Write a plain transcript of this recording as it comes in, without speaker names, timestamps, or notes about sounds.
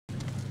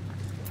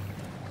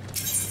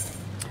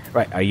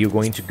Right, are you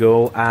going to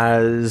go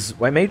as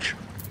White Mage?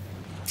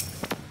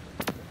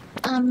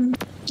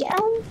 Yeah.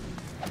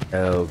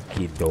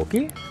 Okie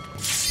dokie.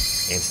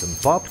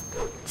 Instant pop.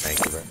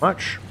 Thank you very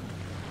much.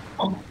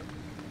 Oh.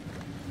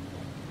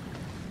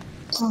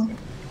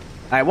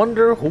 I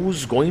wonder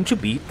who's going to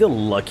beat the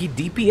lucky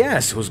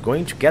DPS, who's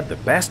going to get the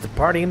best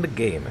party in the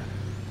game.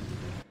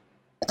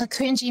 A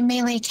cringy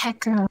melee cat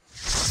girl.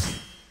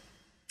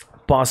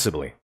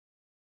 Possibly.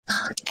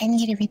 Oh, I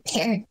need a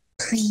repair,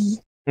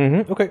 please.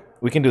 Okay,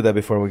 we can do that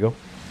before we go.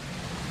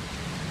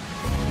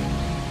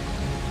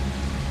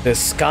 The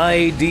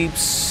Skydeep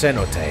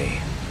Cenote.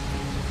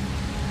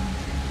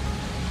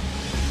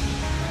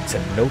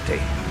 Cenote.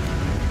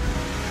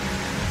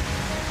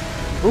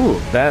 Ooh,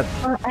 that...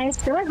 Well, I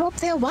still hope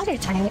they're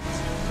watertight.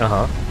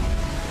 Uh-huh.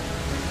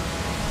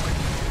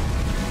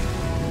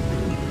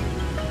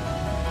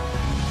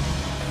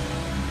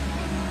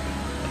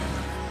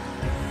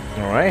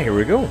 Alright, here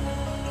we go.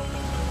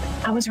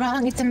 I was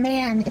wrong, it's a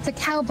man. It's a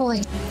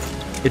cowboy.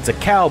 It's a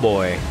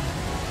cowboy.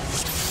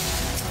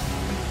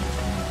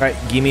 Alright,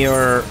 give me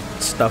your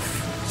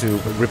stuff to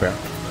repair.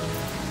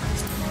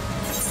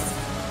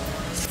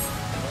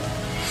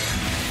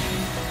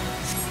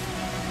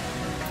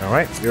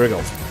 Alright, here we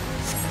go.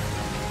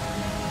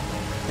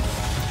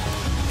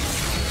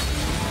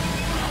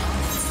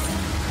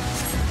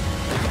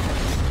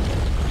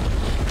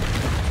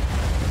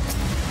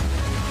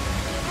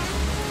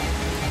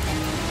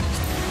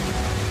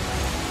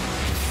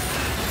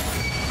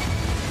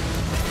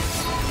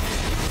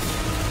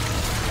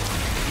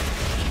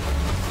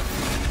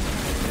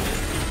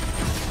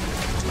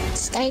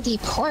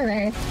 Skydeep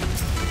horror.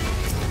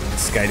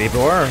 Skydeep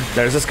Horror.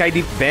 There's a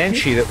Skydeep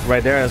Banshee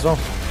right there as well.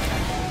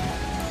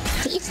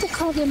 They used to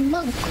call him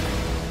Monk.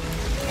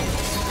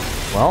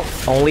 Well,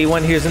 only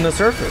when he's in the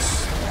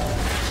surface.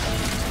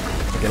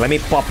 Okay, let me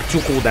pop 2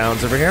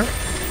 cooldowns over here.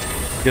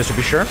 Just to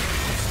be sure.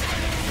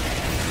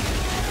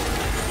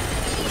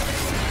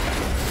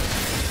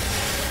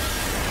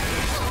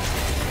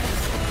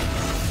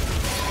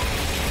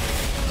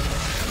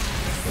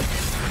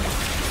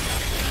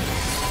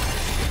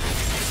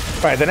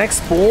 Alright, the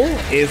next pool,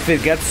 if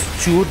it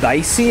gets too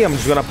dicey, I'm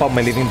just gonna pop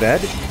my Living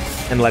Dead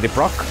and let it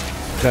proc.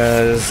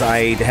 Because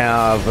I'd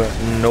have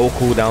no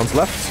cooldowns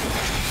left.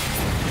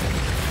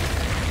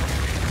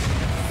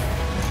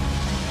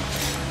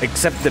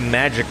 Except the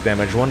magic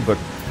damage one, but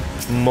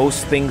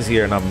most things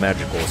here are not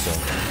magical, so...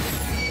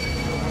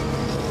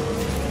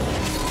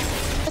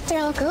 But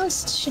they're all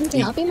ghosts. Shouldn't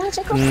they all be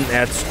magical?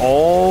 That's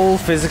all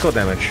physical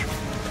damage.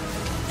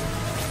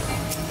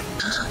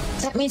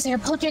 That means they're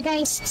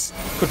poltergeists.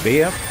 Could be,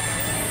 yeah.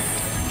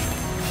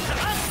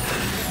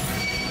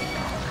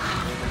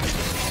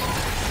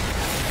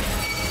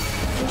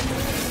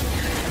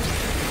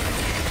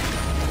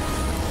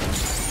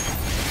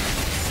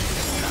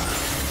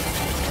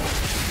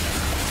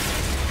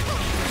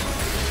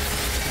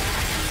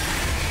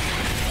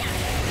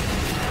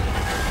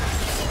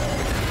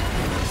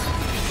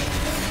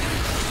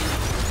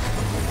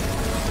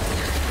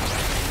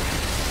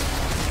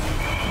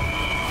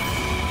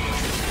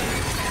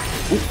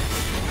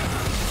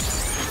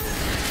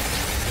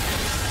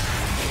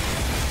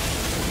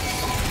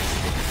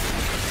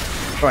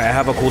 Alright, I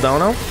have a cooldown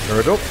now. There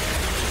we go.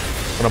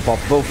 Gonna pop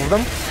both of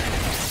them.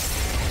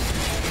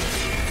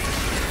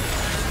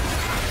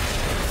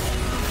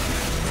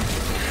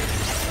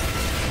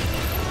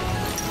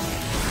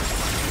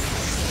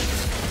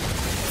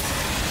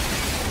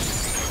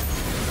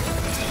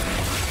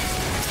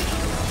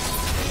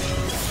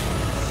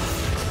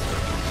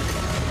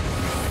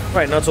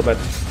 Right, not so bad.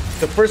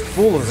 The first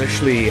pool is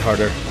actually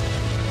harder.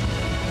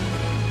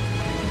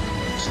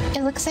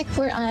 It looks like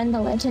we're on the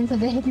Legends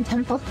of the Hidden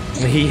Temple.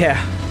 Yeah.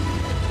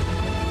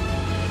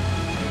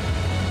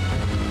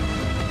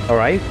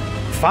 Alright.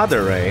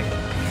 Father Ray.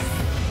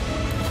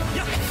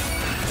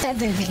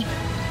 Feather Ray.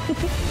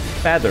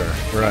 Feather.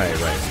 Right.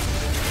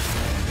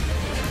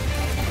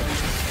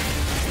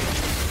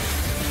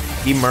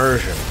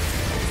 Immersion.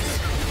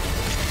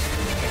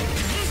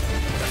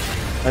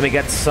 Let me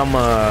get some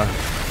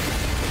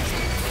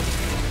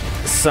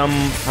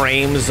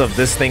frames of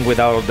this thing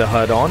without the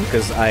HUD on,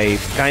 because I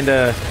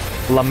kinda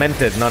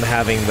lamented not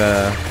having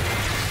the...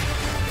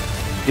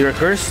 It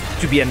occurs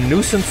to be a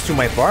nuisance to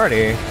my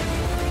party.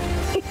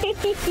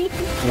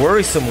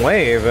 Worrisome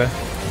wave.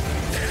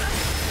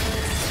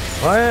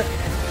 What?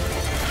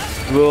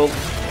 Well...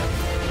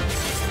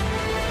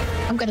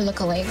 I'm gonna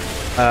look away.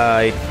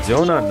 I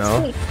do not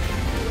know.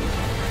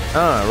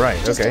 Ah, right,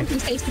 Just okay. don't be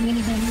facing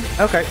anything.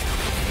 Okay.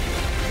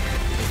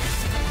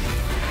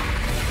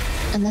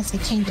 Unless they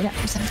change it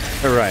up or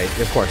something. Right,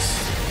 of course.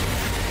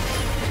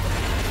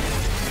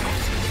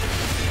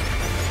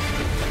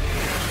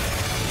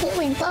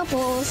 Blowing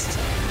bubbles.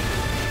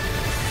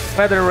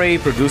 Feather Ray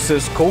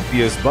produces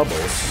copious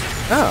bubbles.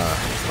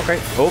 Ah, okay.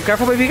 Oh,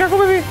 careful, baby, careful,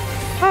 baby!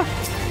 Ah.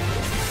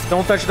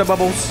 Don't touch the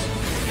bubbles.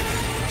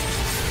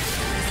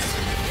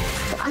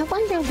 I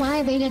wonder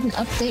why they didn't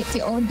update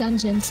the old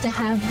dungeons to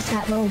have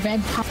that little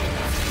red pop.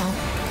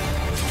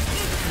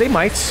 They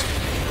might.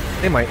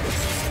 They might.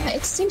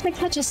 It seems like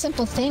such a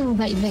simple thing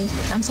that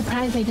I'm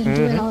surprised they didn't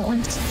do it all at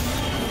once.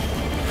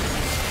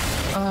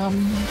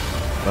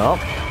 Well,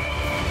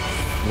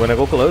 I'm gonna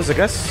go close, I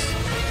guess.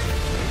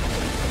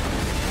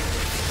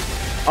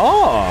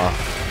 Oh!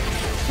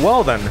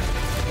 Well then.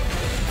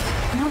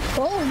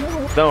 Oh,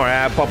 no. Don't worry,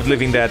 I popped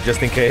Living Dead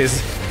just in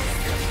case.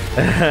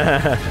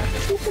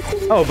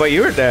 Oh, but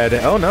you're dead.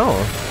 Oh no.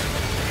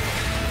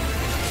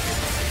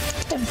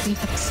 Don't be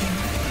upset.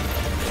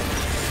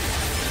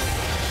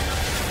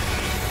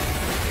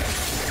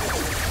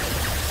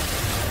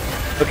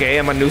 Okay,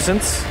 I'm a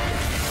nuisance.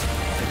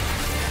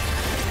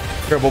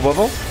 Turbo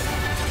bubble.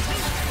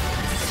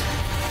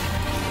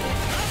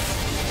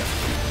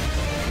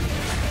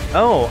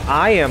 Oh,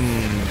 I am.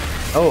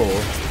 Oh,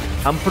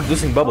 I'm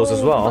producing bubbles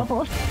as well.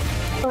 Bubble.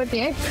 Oh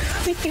dear.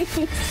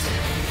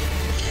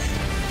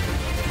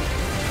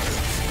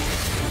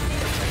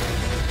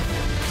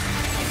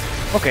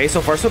 Okay,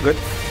 so far so good.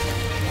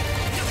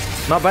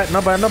 Not bad,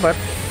 not bad, not bad.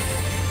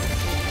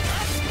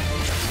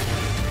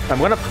 I'm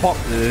gonna pop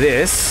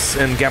this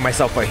and get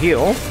myself a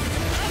heal.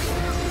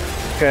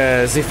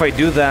 Because if I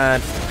do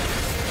that...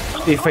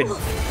 If I...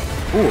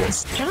 Ooh.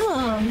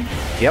 Strong.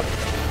 Yep.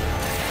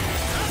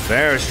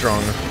 Very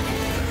strong.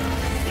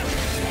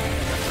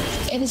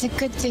 It is a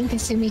good thing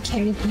Kasumi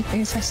carried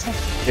beepers or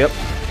stuff. Yep.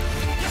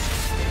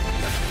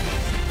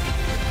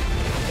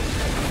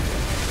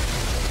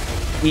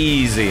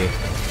 Easy.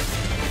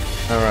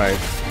 Alright.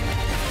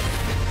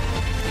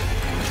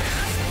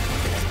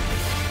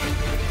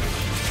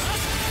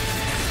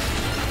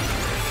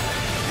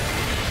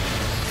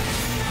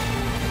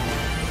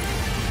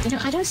 You know,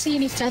 I don't see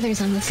any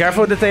feathers on this.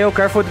 Careful with the tail,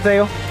 careful with the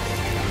tail.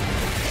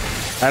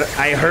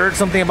 I heard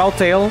something about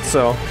tail,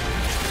 so...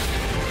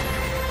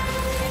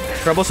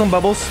 Troublesome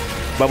bubbles.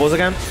 Bubbles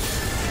again.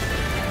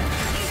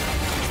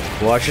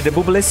 Watch the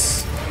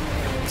bubbles.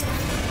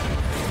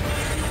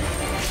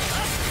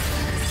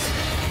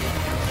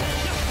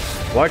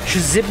 Watch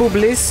the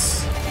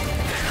bubbles.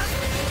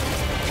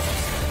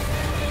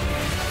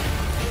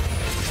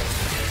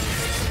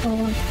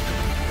 Oh.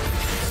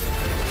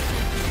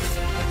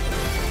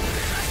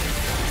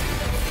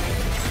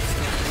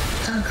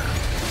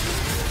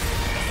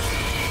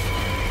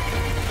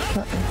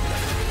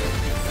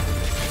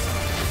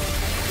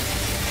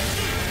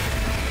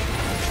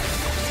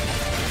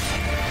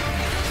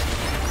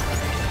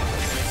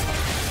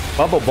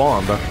 Bubble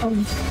bomb.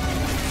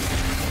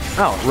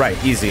 Oh, right,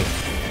 easy.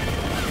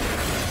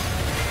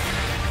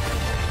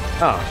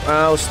 Oh,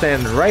 I'll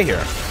stand right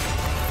here.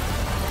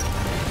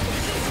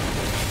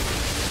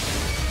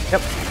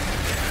 Yep.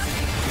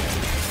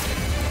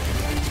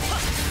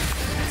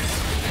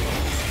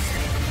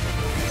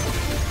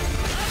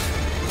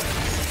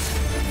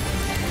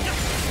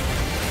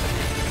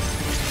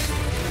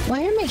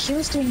 Why are my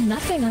heels doing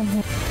nothing on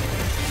them?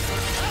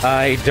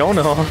 I don't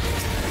know.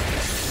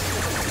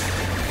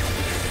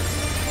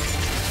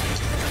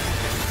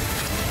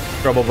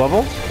 Trouble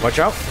bubble, watch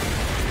out.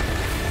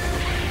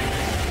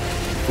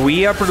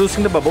 We are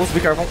producing the bubbles, be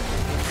careful.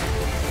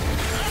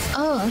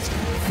 Oh.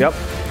 Yep.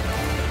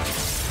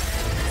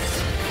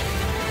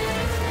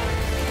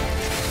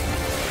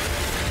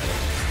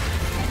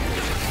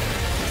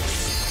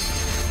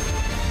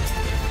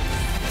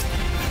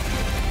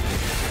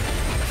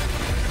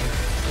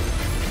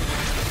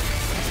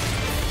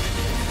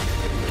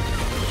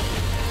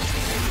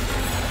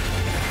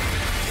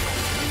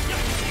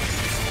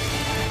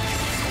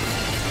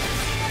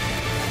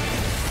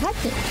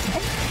 That's it.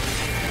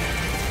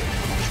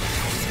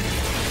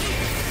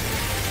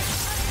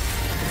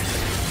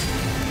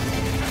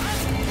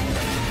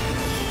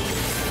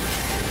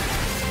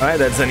 Alright,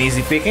 that's an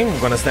easy picking. I'm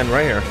gonna stand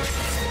right here.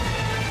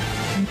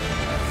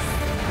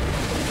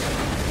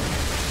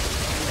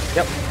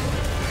 Yep.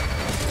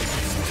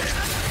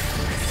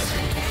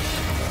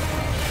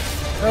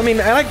 I mean,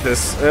 I like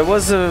this. It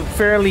was a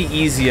fairly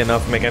easy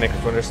enough mechanic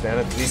to understand,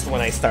 at least when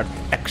I start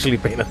actually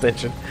paying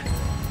attention.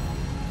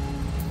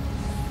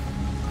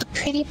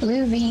 Pretty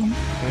blue ring.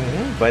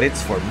 But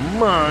it's for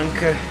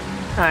Monk.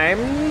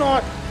 I'm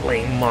not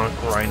playing Monk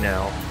right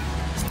now.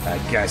 I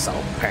guess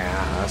I'll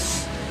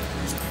pass.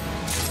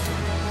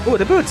 Oh,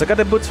 the boots! I got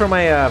the boots for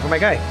my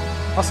guy.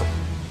 Awesome.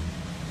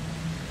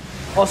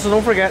 Also,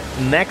 don't forget,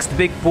 next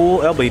big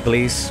pool, LB,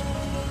 please.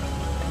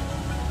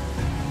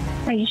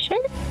 Are you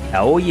sure?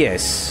 Oh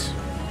yes.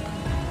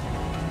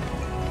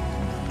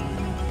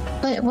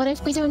 But what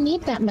if we don't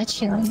need that much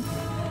healing?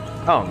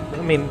 Oh,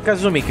 I mean,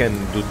 Kazumi can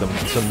do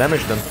some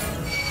damage then.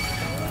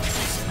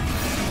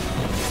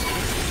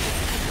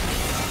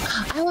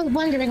 I was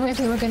wondering if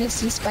we were going to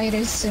see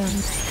spiders soon.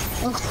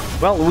 Oh.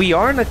 Well, we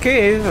are in a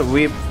cave.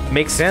 We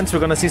makes sense. We're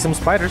gonna see some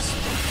spiders.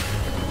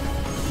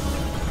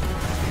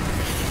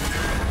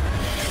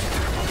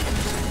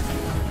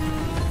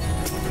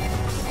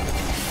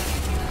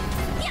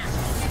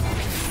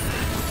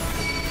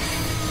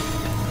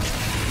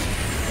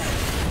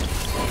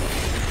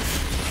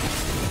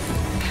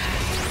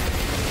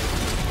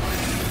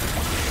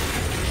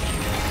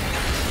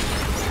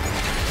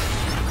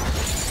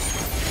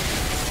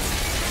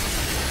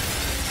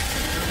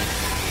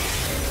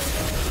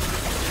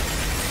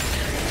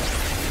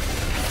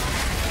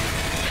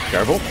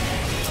 Careful.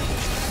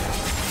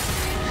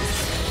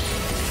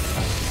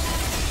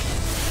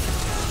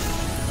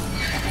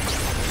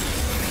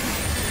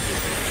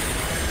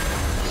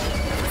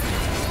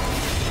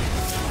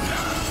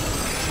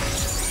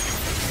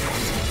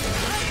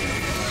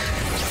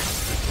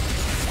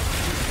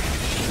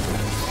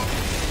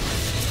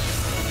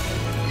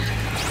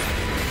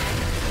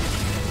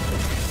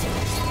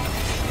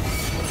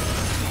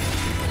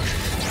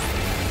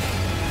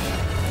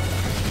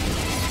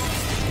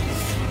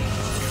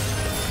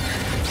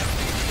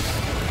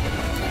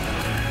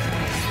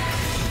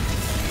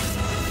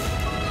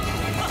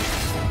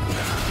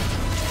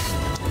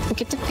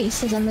 Look at the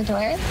faces on the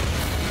door.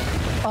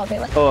 Oh, they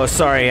look Oh,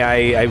 sorry,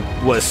 I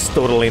was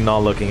totally not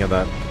looking at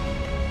that.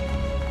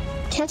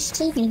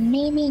 testing and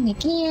naming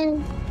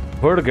again.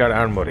 Vertigar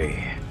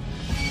Armory.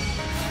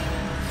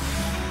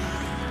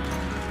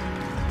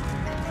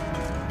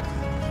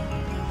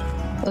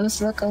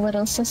 Those look a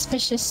little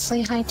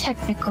suspiciously high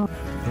technical.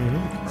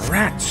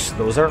 Rats.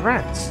 Those are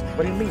rats.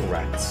 What do you mean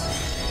rats?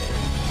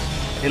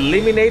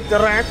 Eliminate the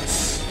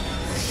rats.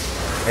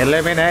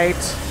 Eliminate.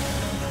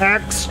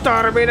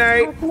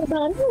 Exterminate. Talking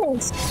about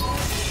this.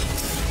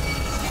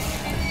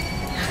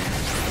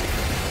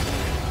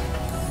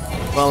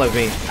 Well,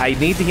 I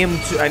need him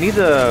to. I need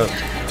the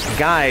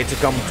guy to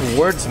come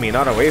towards me,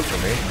 not away from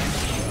me.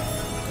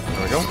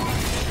 There we go.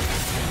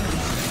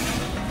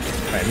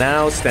 Right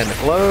now, stand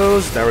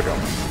close. There we go.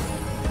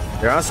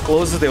 They're as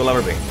close as they will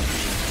ever be.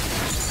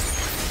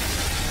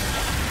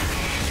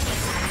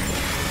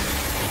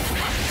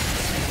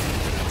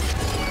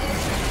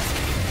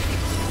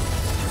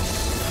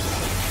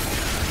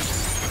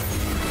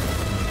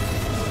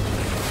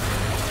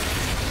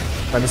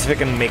 Let me see if I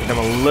can make them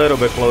a little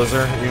bit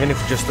closer, even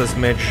if just a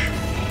smidge.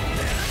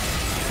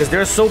 Because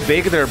they're so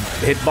big, their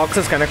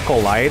hitboxes kind of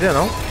collide, you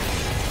know?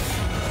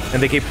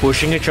 And they keep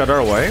pushing each other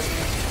away.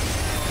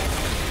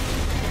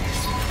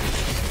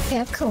 They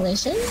have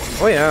collision?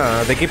 Oh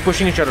yeah, they keep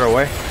pushing each other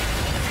away.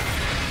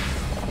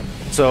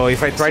 So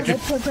if I try to...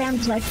 They're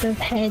programmed like those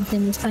heads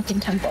in the sunken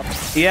temple.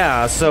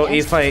 Yeah, so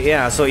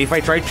Yes. if I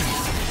try to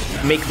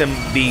make them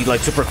be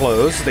like super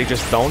close, they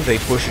just don't. They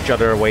push each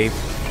other away.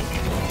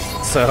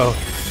 So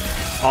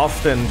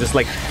often just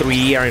like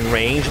 3 are in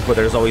range, but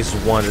there's always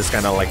one that's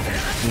kind of like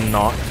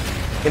not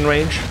in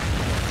range.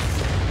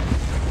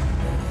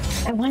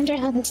 I wonder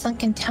how the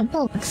sunken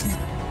temple looks now.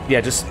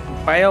 Yeah, just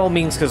by all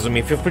means, because I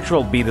mean, feel free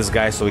to beat this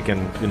guy so we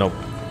can, you know,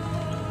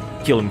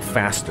 kill him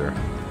faster.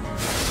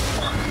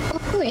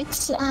 Oh,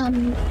 it's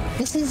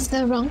this is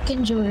the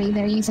Ronkin jewelry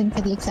they're using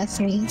for the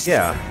accessories.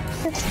 Yeah.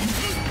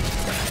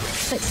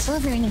 But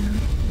silver now.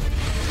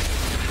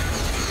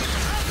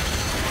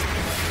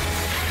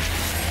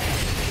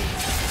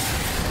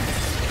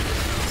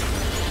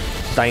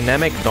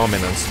 Dynamic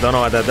dominance. Don't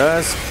know what that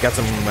does. Got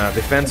some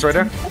defense right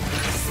there.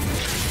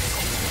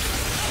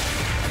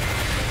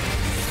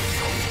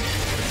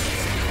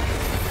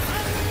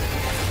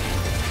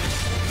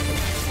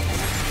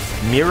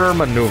 Mirror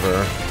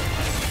maneuver.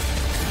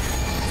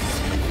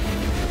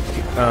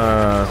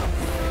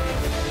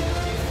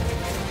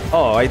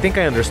 Oh, I think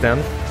I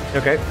understand.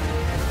 Okay.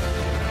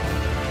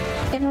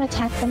 Gonna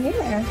attack the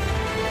mirror.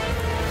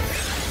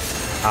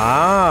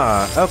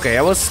 Ah, okay.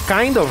 I was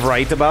kind of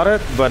right about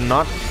it, but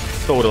not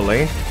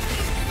totally.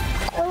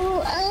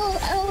 Oh, oh,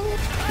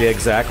 oh. Yeah,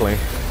 exactly.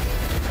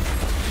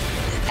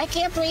 I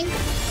can't breathe.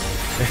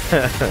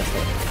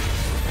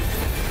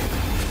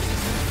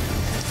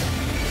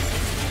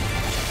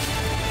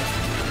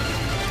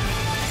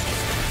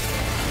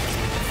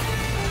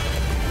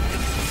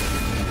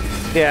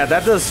 Yeah,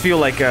 that does feel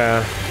like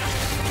a...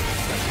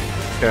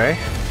 Okay.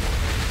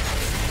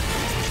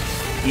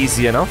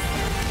 Easy enough.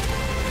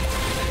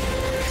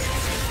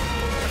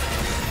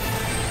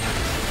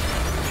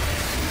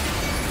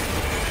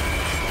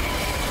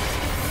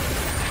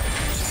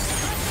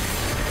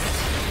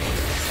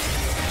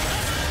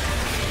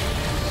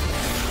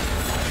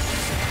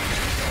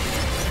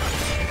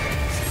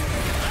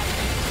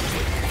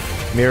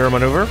 Mirror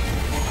maneuver.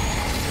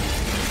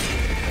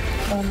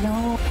 Oh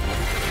no.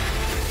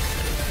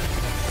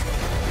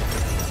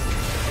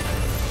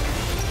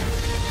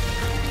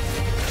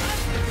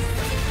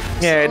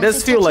 Yeah, it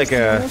does feel like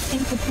a...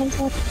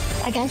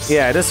 I guess.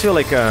 Yeah, it does feel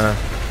like a...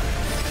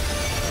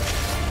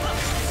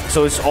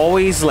 So it's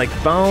always like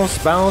bounce,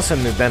 bounce,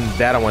 and then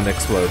that one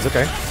explodes.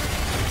 Okay.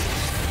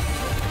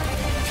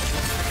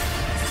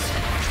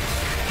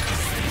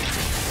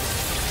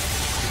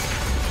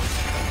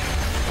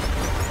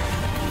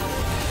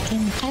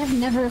 I have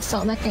never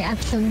felt like I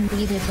actually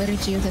needed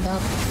liturgy of the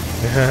belt.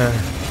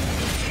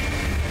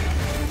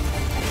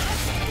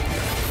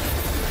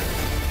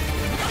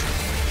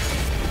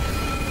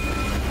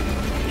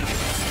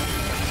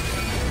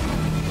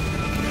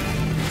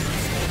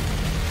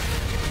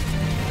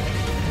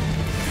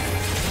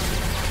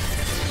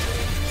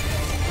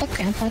 But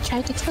Grandpa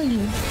tried to kill you.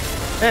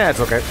 Yeah, it's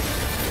okay.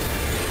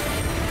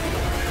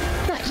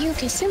 Not you,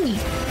 Kasumi.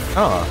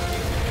 Oh.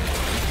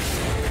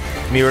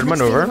 Mirrored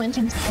Must have maneuver. went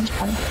into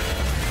SpongeBob.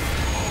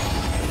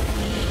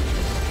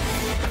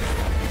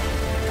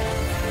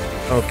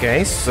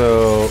 Okay,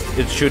 so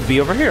it should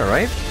be over here,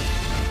 right?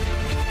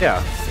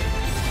 Yeah.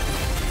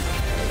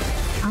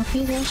 I'll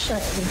be there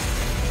shortly.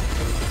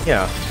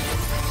 Yeah.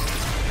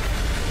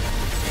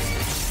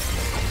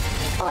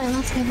 Oh, I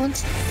lost my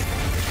bones.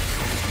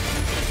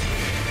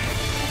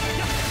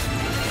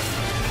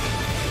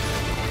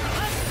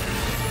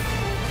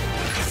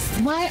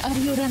 Why are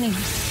you running?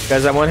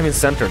 Guys, I want him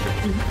centered.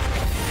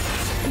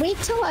 Wait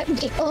till I'm...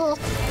 Oh.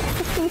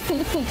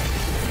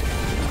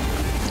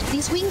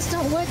 These wings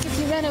don't work if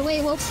you run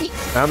away, Wolfie.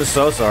 I'm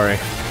so sorry.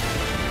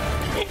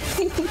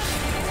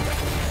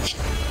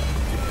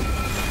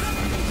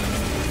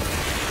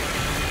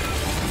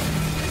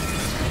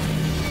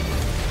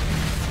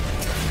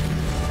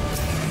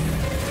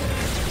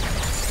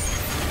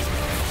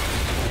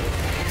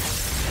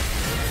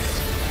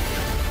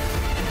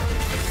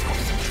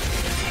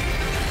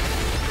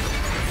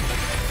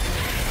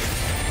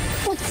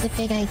 What's the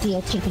big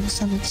idea taking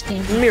so much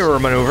damage? Mirror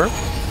maneuver.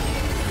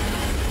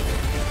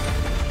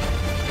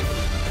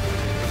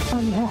 Oh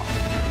no.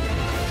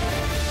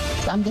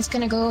 So I'm just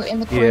gonna go in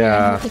the corner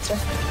Yeah. and hope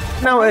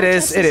it's No, it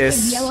is. It big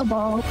is. yellow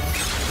ball.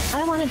 I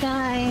don't wanna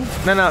die.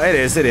 No, it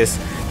is. It is.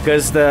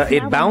 Because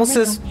it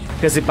bounces.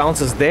 Because it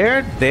bounces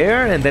there,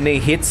 and then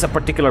it hits a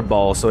particular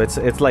ball. So it's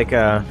like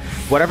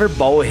whatever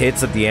ball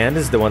hits at the end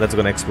is the one that's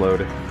gonna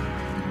explode.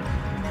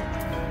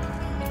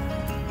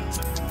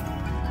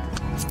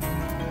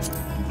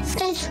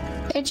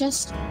 They're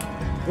just...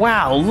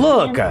 Wow!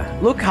 Look!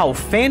 Look how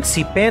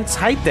fancy pants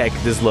high tech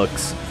this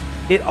looks.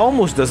 It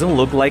almost doesn't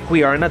look like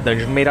we are in a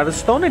dungeon made out of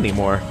stone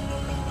anymore.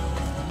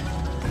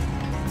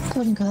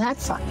 Wouldn't go that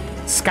far.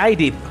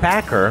 Skydeep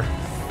Packer.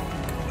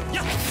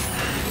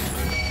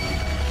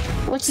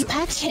 What's he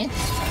packing?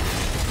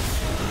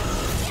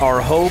 Our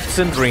hopes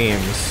and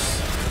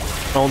dreams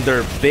on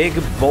their big,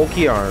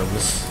 bulky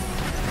arms.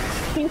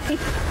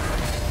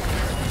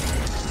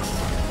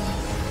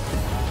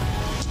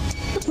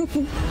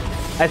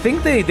 I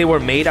think they were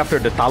made after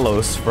the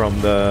Talos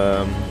from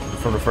the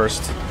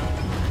first.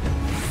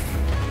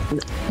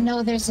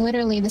 No, there's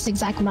literally this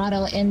exact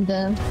model in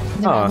the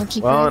Oh,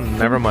 Keeper. well,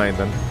 never mind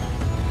then.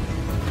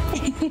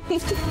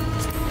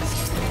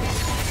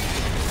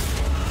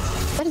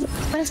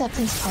 What is that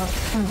place called?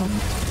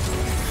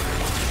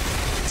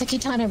 It's a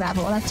Kitana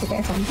Rabble. That's what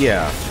they're from.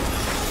 Yeah.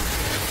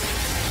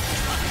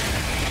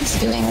 He's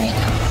doing right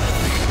now.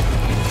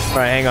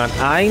 Alright, hang on.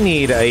 I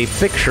need a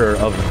picture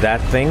of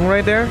that thing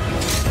right there.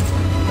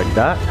 Like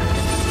that.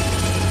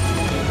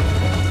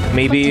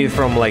 Maybe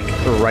from like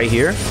right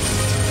here.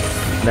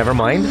 Never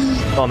mind.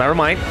 Oh, never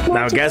mind.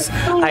 Now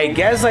I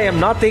guess I am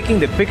not taking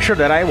the picture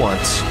that I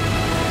want.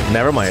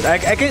 Never mind. I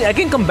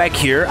can come back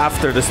here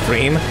after the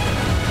stream.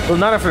 Well,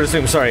 not after the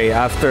stream, sorry.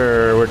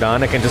 After we're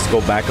done, I can just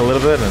go back a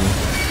little bit and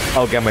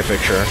I'll get my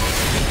picture.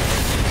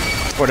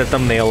 Or the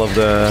thumbnail of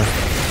the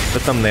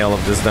thumbnail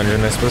of this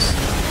dungeon, I suppose.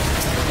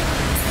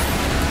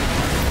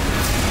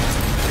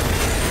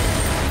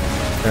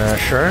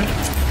 Sure.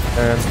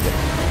 And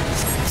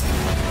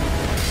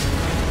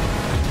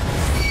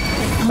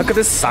look at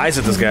the size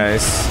of this,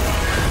 guys.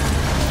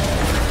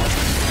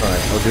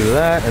 Alright, I'll do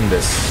that and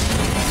this.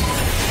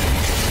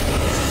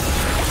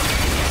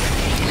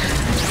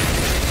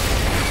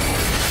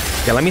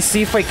 Yeah, let me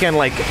see if I can,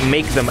 like,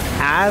 make them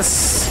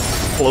as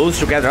close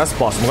together as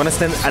possible. I'm gonna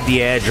stand at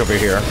the edge over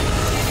here.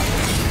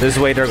 This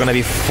way they're gonna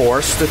be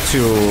forced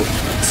to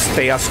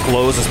stay as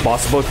close as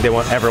possible if they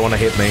ever want to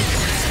hit me.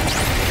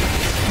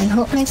 I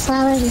hope my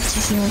flower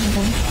reaches you over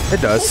there.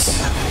 It does.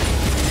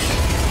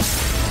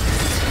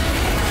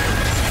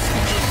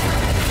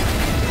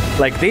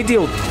 Like, they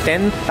deal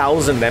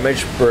 10,000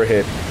 damage per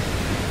hit.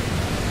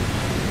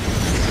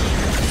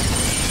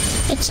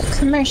 It's a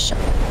commercial.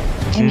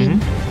 I mean,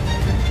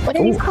 what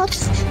are these called?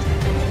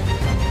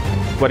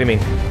 What do you mean?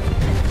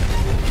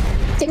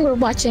 I think we're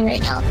watching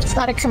right now. It's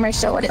not a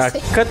commercial. What is A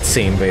it?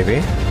 cutscene,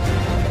 baby.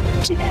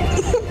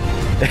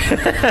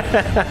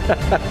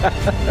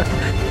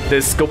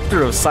 The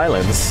Sculptor of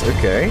Silence.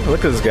 Okay,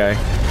 look at this guy.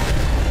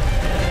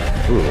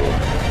 Ooh.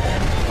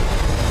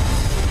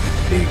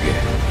 Big.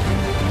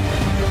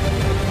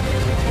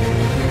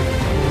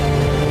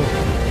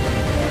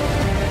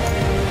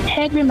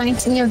 Head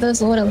reminds me of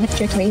those little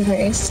electric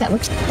lasers that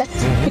look like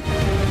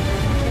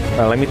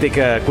that. Let me take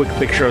a quick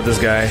picture of this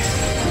guy.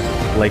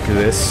 Like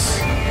this.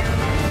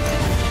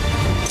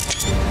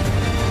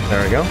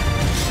 There we go.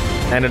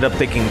 Ended up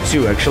taking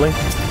two, actually.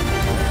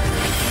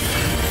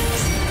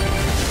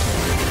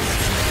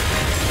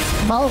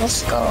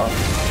 Mollusco.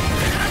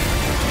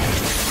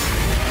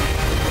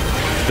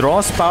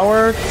 Draws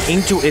power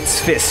into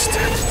its fist.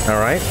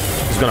 Alright.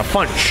 He's gonna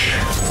punch.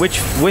 Which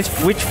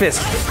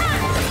fist?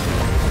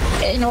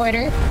 In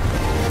order.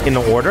 In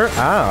order?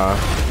 Ah.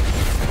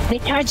 They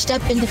charged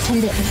up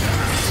independently.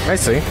 I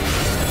see.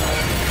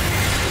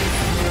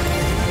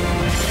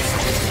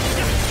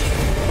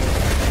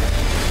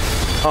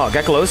 Oh,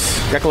 get close.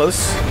 Get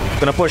close.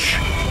 Gonna push.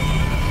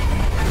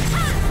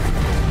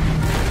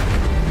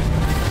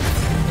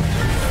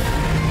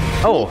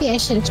 Oh. Maybe I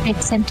should have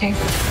tried center.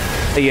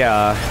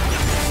 Yeah.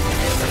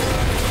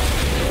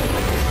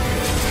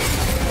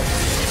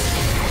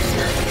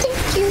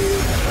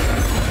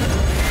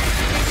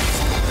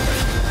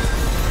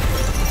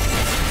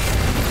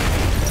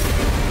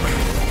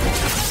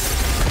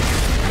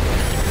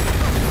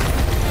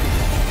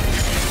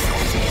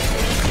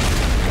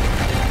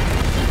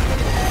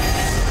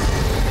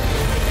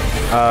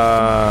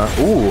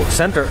 Ooh,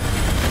 center.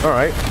 All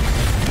right.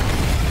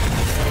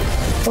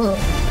 Oh.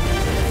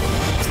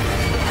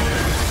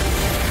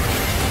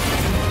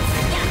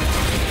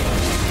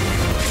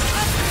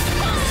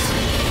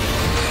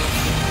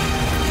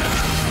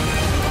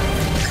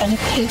 Kind of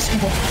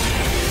peaceful.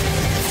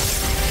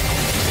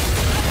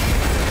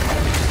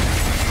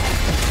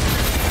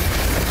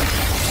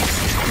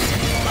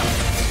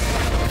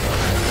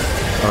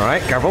 All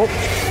right, careful.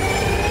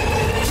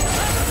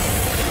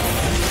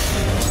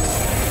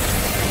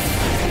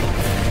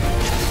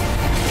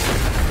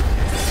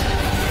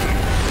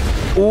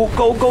 Ooh,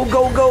 go, go,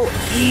 go, go.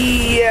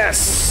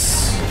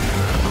 Yes.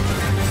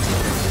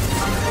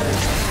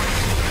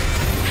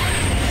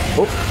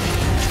 Oh.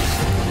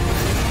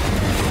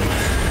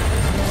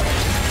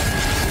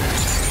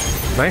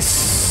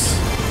 Nice.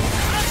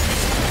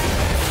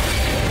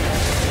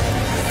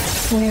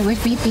 Where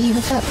would we be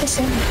without the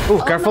sun?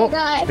 Ooh, careful. My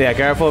God. Yeah,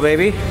 careful,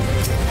 baby.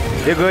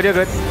 You're good, you're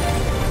good.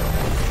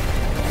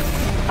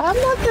 I'm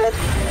not good.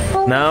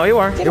 Oh. No, you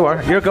are. You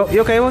are. You're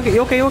okay,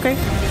 you okay.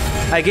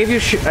 I gave you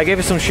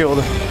some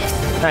shield.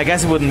 I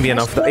guess it wouldn't be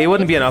enough. It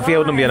wouldn't be enough. It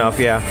wouldn't be enough.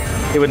 Yeah,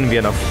 it wouldn't be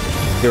enough.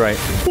 You're right.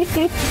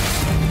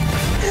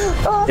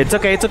 Oh. It's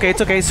okay. It's okay.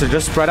 It's okay. So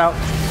just spread out.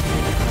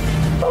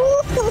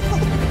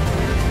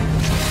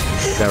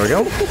 There we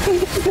go.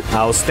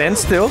 I'll stand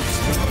still.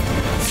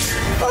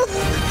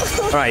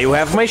 All right. You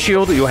have my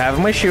shield. You have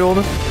my shield.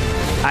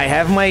 I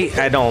have my.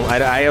 I don't.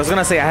 I was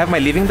gonna say I have my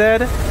living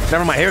dead.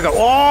 Never mind. Here we go.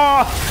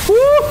 Oh!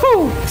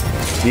 Woohoo!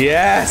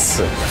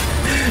 Yes.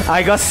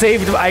 I got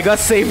saved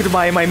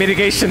by my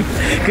mitigation,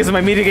 because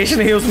my mitigation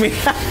heals me.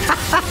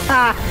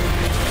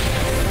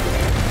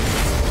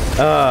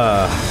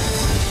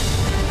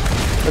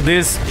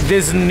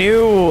 This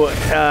new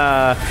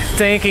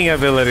tanking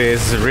ability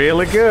is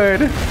really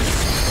good.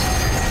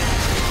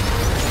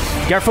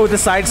 Careful with the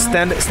sides,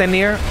 stand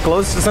near,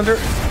 close to the center.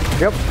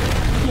 Yep.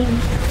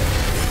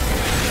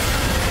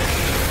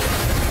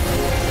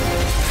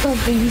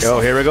 Oh,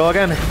 here we go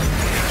again.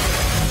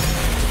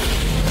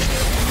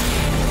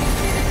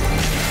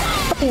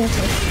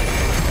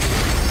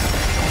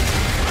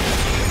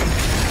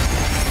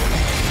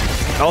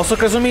 Also,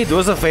 Kazumi, do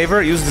us a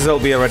favor, use the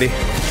LB already.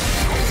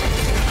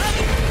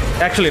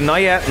 Actually, not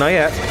yet, not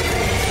yet.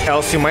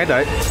 Else you might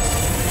die.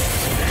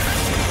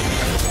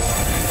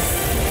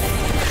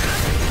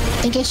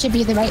 I think it should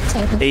be the right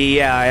type.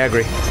 Yeah, I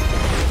agree.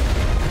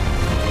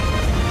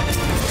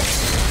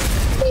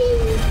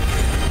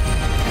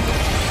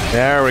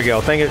 There we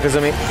go. Thank you,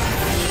 Kazumi.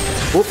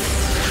 Whoop.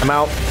 I'm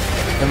out.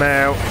 I'm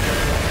out.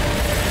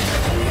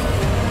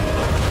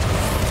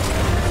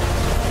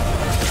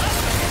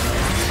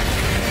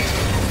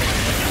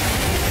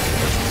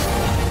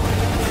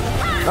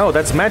 Oh,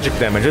 that's magic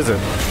damage, is it?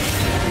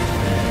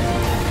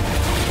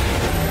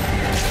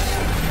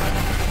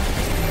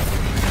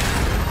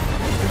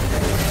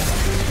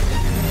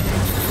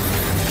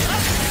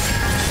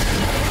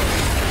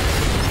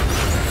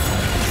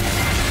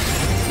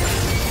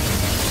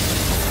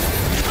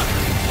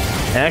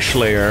 Ash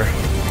layer.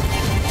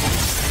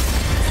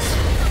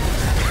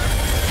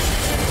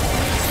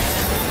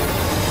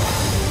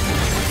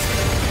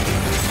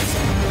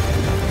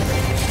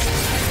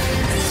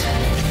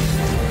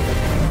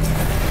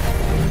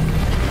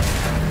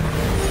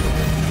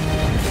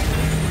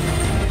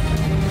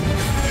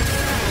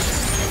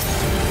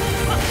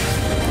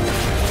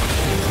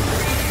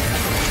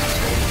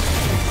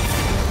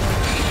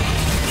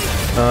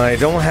 I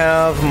don't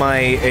have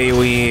my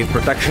AoE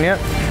protection yet.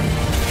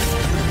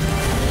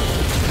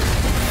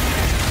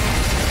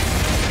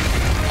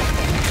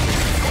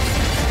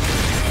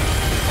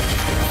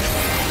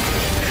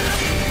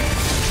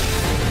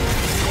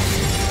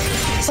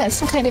 Is that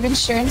some kind of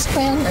insurance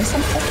plan or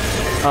something?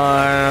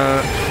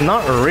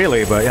 Not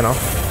really, but you know.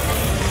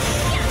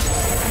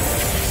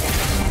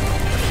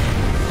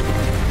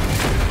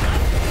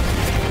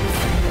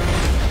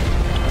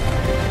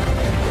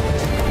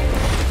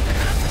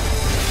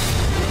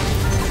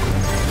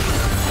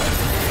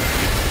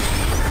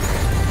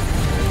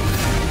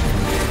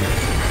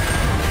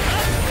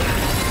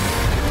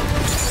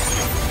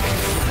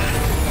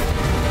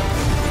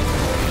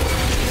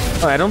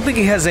 I don't think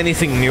he has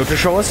anything new to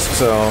show us,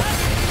 so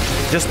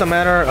just a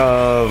matter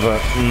of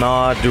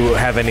not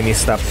have any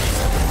misstep.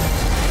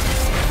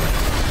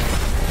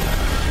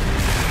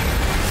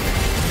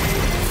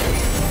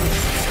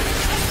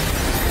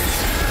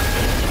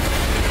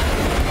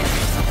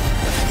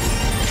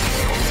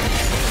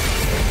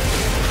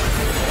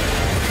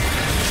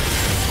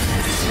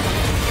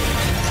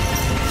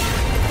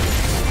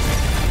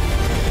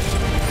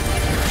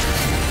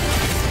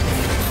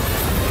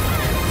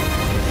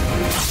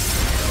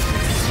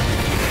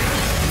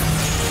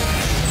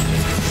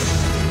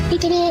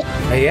 Did it?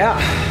 Yeah.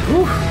 Whew.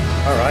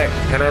 All right.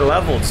 And I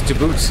leveled to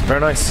boots. Very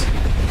nice.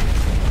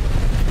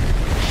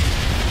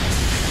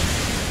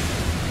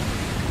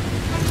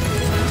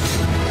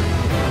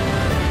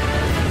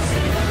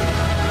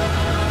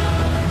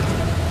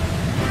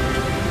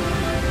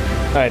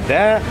 All right.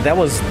 That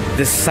was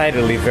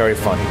decidedly very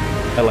fun.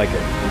 I like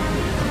it.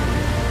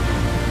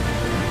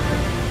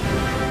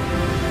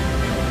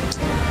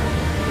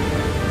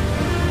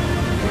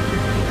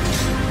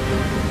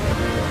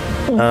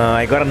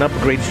 I got an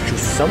upgrade to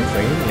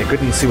something. I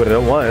couldn't see what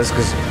it was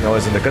because I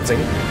was in the cutscene.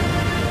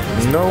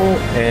 No,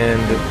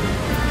 and...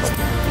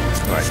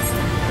 Alright.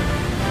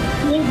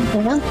 Yeah, the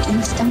Rock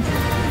and stuff.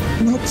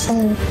 That's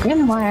a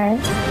grimoire.